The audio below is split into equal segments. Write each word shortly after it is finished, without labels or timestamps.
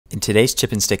In today's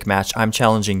chip and stick match, I'm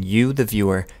challenging you, the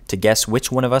viewer, to guess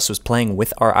which one of us was playing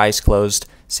with our eyes closed.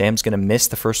 Sam's going to miss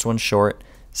the first one short.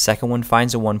 Second one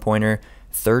finds a one-pointer.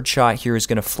 Third shot here is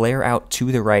going to flare out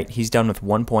to the right. He's done with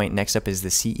 1 point. Next up is the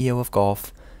CEO of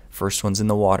golf. First one's in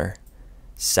the water.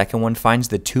 Second one finds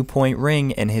the 2-point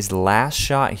ring, and his last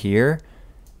shot here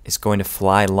is going to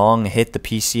fly long, hit the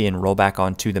PC, and roll back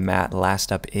onto the mat.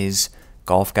 Last up is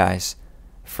golf, guys.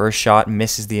 First shot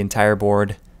misses the entire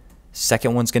board.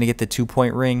 Second one's going to get the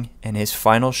 2-point ring, and his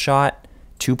final shot,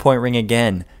 2-point ring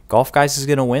again. Golf Guys is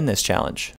going to win this challenge.